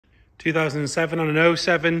2007 on an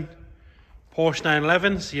 07 Porsche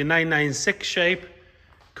 911, so your 996 shape,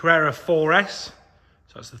 Carrera 4S.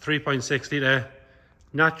 So it's the 3.6 litre,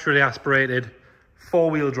 naturally aspirated,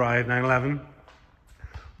 four-wheel drive 911.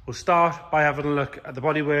 We'll start by having a look at the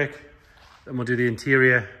bodywork, then we'll do the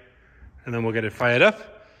interior, and then we'll get it fired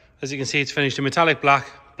up. As you can see, it's finished in metallic black,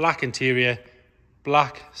 black interior,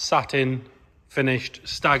 black satin, finished,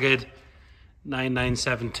 staggered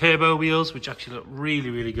 997 turbo wheels, which actually look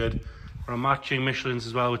really, really good. We're on matching Michelins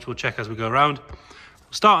as well, which we'll check as we go around.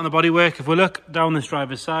 We'll start on the bodywork. If we look down this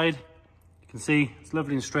driver's side, you can see it's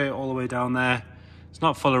lovely and straight all the way down there. It's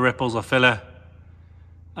not full of ripples or filler.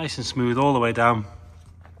 Nice and smooth all the way down.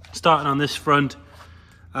 Starting on this front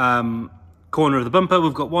corner of the bumper,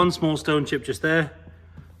 we've got one small stone chip just there.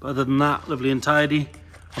 But other than that, lovely and tidy.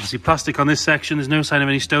 Obviously plastic on this section. There's no sign of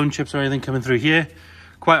any stone chips or anything coming through here.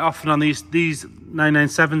 Quite often on these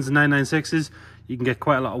 997s and 996s, you can get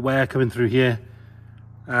quite a lot of wear coming through here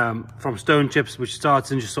from stone chips, which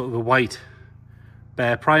starts in just sort of a white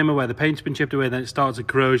bare primer where the paint's been chipped away, then it starts a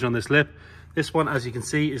corrosion on this lip. This one, as you can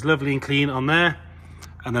see, is lovely and clean on there,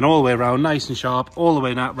 and then all the way around, nice and sharp, all the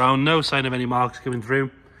way around, no sign of any marks coming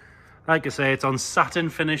through. Like I say, it's on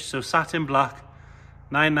satin finish, so satin black,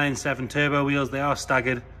 997 turbo wheels. They are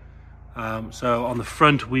staggered. So on the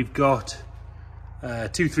front, we've got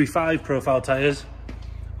 235 profile tyres.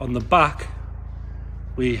 On the back,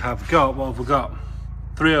 we have got, what have we got?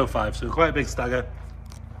 305, so quite a big stagger.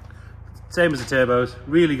 Same as the turbos,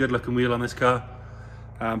 really good looking wheel on this car.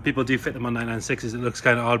 People do fit them on 996s, it looks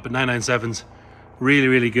kind of odd, but 997s, really,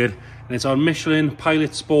 really good. And it's on Michelin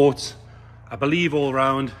Pilot Sports, I believe all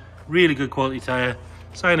round, really good quality tyre,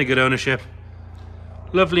 sign of good ownership.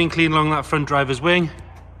 Lovely and clean along that front driver's wing,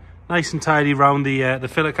 nice and tidy round the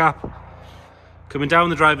filler cap. Coming down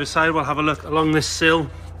the driver's side, we'll have a look along this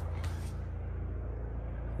sill,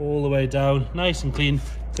 all the way down, nice and clean.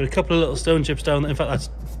 Got a couple of little stone chips down there. In fact, that's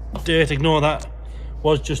dirt, ignore that,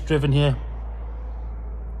 was just driven here.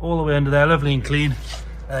 All the way under there, lovely and clean.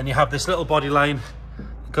 And you have this little body line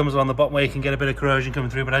that comes along the bottom where you can get a bit of corrosion coming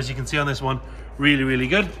through, but as you can see on this one, really, really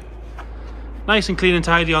good. Nice and clean and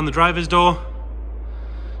tidy on the driver's door.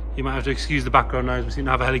 You might have to excuse the background noise, we seem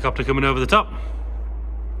to have a helicopter coming over the top.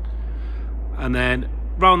 And then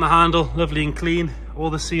round the handle, lovely and clean. All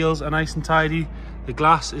the seals are nice and tidy. The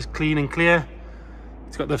glass is clean and clear.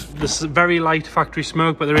 It's got this very light factory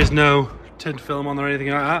smoke, but there is no tint film on or anything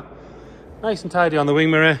like that. Nice and tidy on the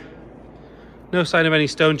wing mirror. No sign of any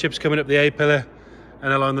stone chips coming up the A-pillar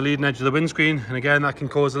and along the leading edge of the windscreen. And again, that can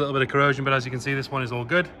cause a little bit of corrosion, but as you can see, this one is all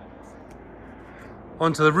good.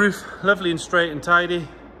 Onto the roof, lovely and straight and tidy.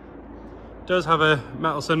 Does have a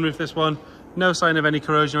metal sunroof, this one. No sign of any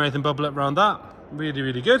corrosion or anything bubble up around that. Really,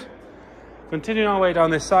 really good. Continuing our way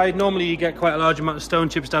down this side, normally you get quite a large amount of stone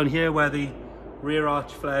chips down here where the rear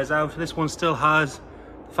arch flares out. This one still has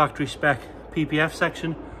the factory spec PPF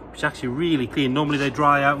section, which is actually really clean. Normally they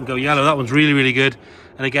dry out and go yellow. That one's really, really good.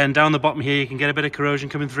 And again, down the bottom here, you can get a bit of corrosion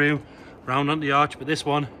coming through, round onto the arch, but this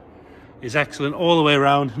one is excellent all the way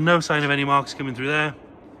around. No sign of any marks coming through there.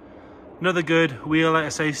 Another good wheel, like I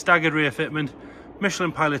say, staggered rear fitment,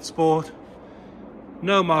 Michelin Pilot Sport.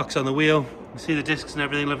 No marks on the wheel. You see the discs and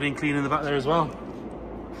everything lovely and clean in the back there as well.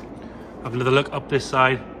 Have another look up this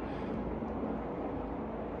side.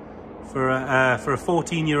 For a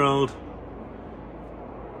 14-year-old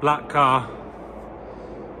black car,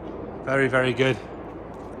 very, very good.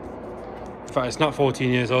 In fact, it's not 14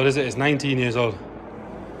 years old, is it? It's 19 years old.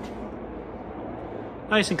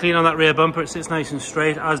 Nice and clean on that rear bumper. It sits nice and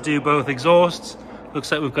straight, as do both exhausts.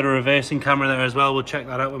 Looks like we've got a reversing camera there as well. We'll check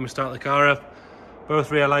that out when we start the car up.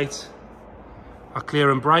 Both rear lights are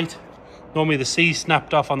clear and bright. Normally the C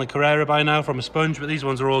snapped off on the Carrera by now from a sponge, but these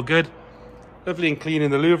ones are all good. Lovely and clean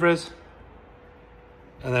in the louvres.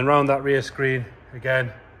 And then round that rear screen,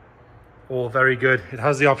 again, all very good. It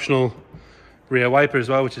has the optional rear wiper as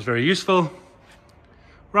well, which is very useful.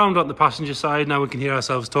 Round on the passenger side, now we can hear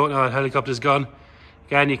ourselves talk now that helicopter's gone.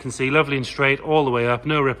 Again, you can see lovely and straight all the way up,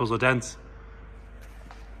 no ripples or dents.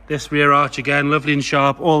 This rear arch again, lovely and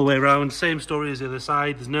sharp all the way around. Same story as the other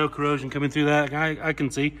side. There's no corrosion coming through there. I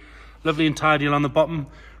can see. Lovely and tidy along the bottom.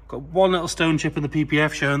 Got one little stone chip in the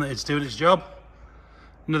PPF showing that it's doing its job.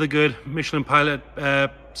 Another good Michelin Pilot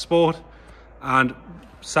Sport and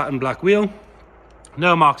satin black wheel.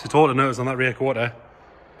 No marks at all to notice on that rear quarter.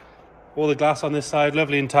 All the glass on this side,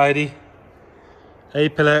 lovely and tidy.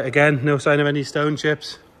 A-pillar, again, no sign of any stone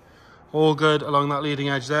chips. All good along that leading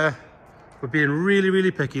edge there. We're being really, really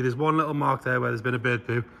picky. There's one little mark there where there's been a bird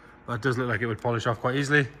poo. That does look like it would polish off quite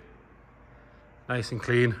easily. Nice and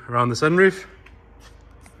clean around the sunroof.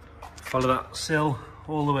 Follow that sill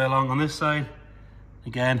all the way along on this side.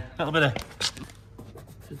 Again, a little bit of,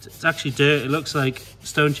 it's actually dirt. It looks like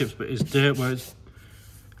stone chips, but it's dirt where it's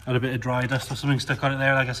had a bit of dry dust or something stuck on it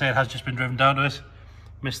there. Like I say, it has just been driven down to us.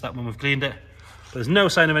 Missed that when we've cleaned it. But there's no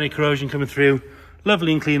sign of any corrosion coming through.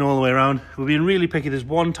 Lovely and clean all the way around. We're being really picky. There's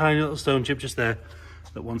one tiny little stone chip just there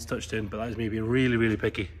that once touched in, but that is me being really, really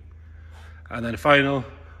picky. And then a final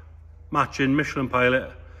matching Michelin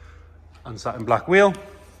Pilot and satin black wheel.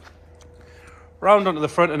 Round onto the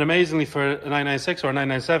front, and amazingly for a 996 or a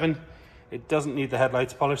 997, it doesn't need the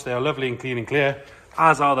headlights polished. They are lovely and clean and clear,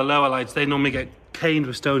 as are the lower lights. They normally get caned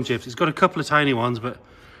with stone chips. It's got a couple of tiny ones, but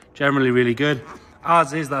generally really good.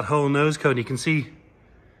 As is that whole nose cone. You can see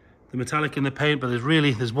the metallic in the paint, but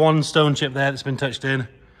there's one stone chip there that's been touched in,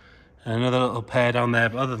 and another little pair down there.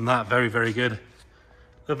 But other than that, very, very good.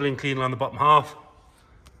 Lovely and clean along the bottom half.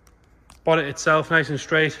 Bonnet itself, nice and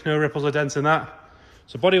straight, no ripples or dents in that.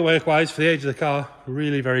 So bodywork wise, for the age of the car,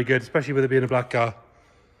 really very good, especially with it being a black car.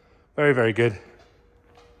 Very, very good.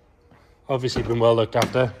 Obviously been well looked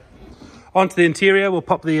after. Onto the interior, we'll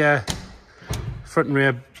pop the front and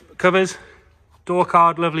rear covers. Door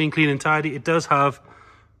card, lovely and clean and tidy. It does have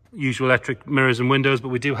usual electric mirrors and windows, but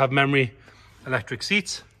we do have memory electric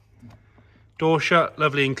seats. Door shut,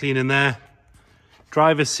 lovely and clean in there.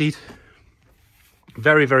 Driver's seat,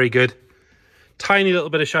 very, very good. Tiny little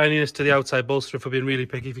bit of shininess to the outside bolster if we're being really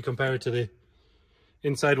picky if you compare it to the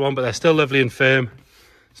inside one, but they're still lovely and firm.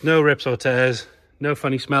 There's no rips or tears, no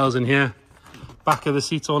funny smells in here. Back of the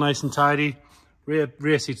seats all nice and tidy.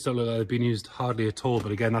 Rear seats don't look like they've been used hardly at all,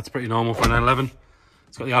 but again, that's pretty normal for a 911.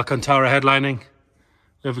 It's got the Alcantara headlining,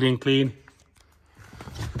 lovely and clean.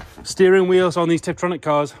 Steering wheels on these Tiptronic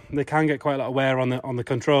cars, they can get quite a lot of wear on the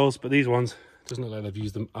controls, but these ones, doesn't look like they've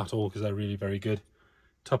used them at all because they're really very good.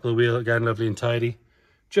 Top of the wheel, again, lovely and tidy.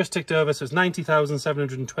 Just ticked over, so it's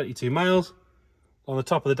 90,722 miles. On the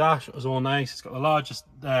top of the dash, it was all nice. It's got the largest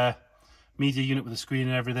media unit with a screen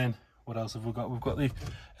and everything. What else have we got? We've got the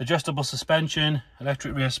adjustable suspension,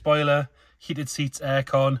 electric rear spoiler, heated seats,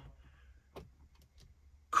 aircon,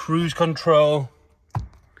 cruise control,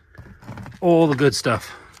 all the good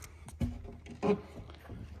stuff.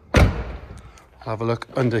 I'll have a look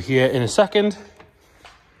under here in a second.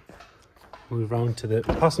 Move round to the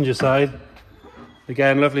passenger side.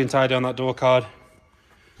 Again, lovely and tidy on that door card.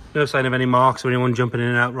 No sign of any marks or anyone jumping in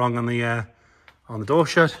and out wrong on the door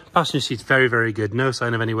shut. Passenger seat's very, very good. No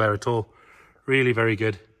sign of any wear at all. Really very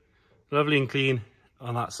good. Lovely and clean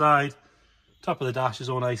on that side. Top of the dash is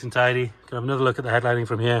all nice and tidy. Can have another look at the headlining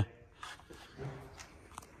from here.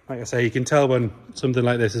 Like I say, you can tell when something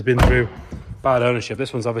like this has been through bad ownership.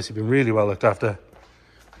 This one's obviously been really well looked after.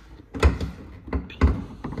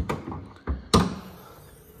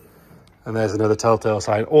 And there's another telltale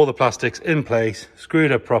sign. All the plastics in place,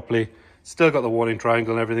 screwed up properly. Still got the warning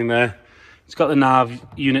triangle and everything there. It's got the nav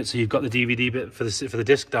unit, so you've got the DVD bit for the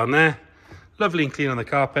disc down there. Lovely and clean on the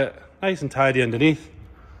carpet. Nice and tidy underneath.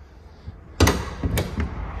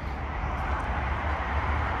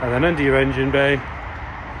 And then under your engine bay,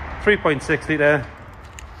 3.6 litre.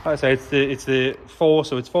 Like I say, it's the 4,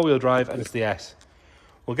 so it's 4-wheel drive, and it's the S.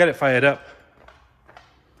 We'll get it fired up.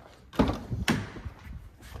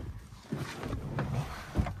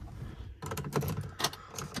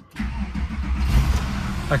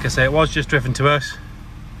 Like I say, it was just driven to us.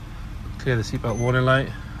 Clear the seatbelt warning light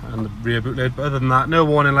and the rear boot lid, but other than that, no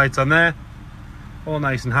warning lights on there. All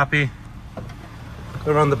nice and happy.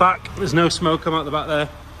 Go around the back, there's no smoke come out the back there.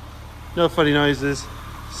 No funny noises.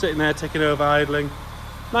 Sitting there, ticking over, idling.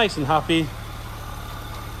 Nice and happy.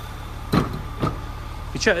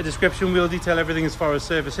 If you check the description, we'll detail everything as far as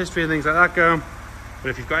service history and things like that go.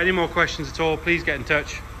 But if you've got any more questions at all, please get in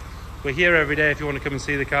touch. We're here every day if you want to come and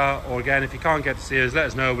see the car, or again, if you can't get to see us, let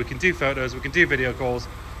us know. We can do photos, we can do video calls,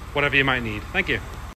 whatever you might need. Thank you.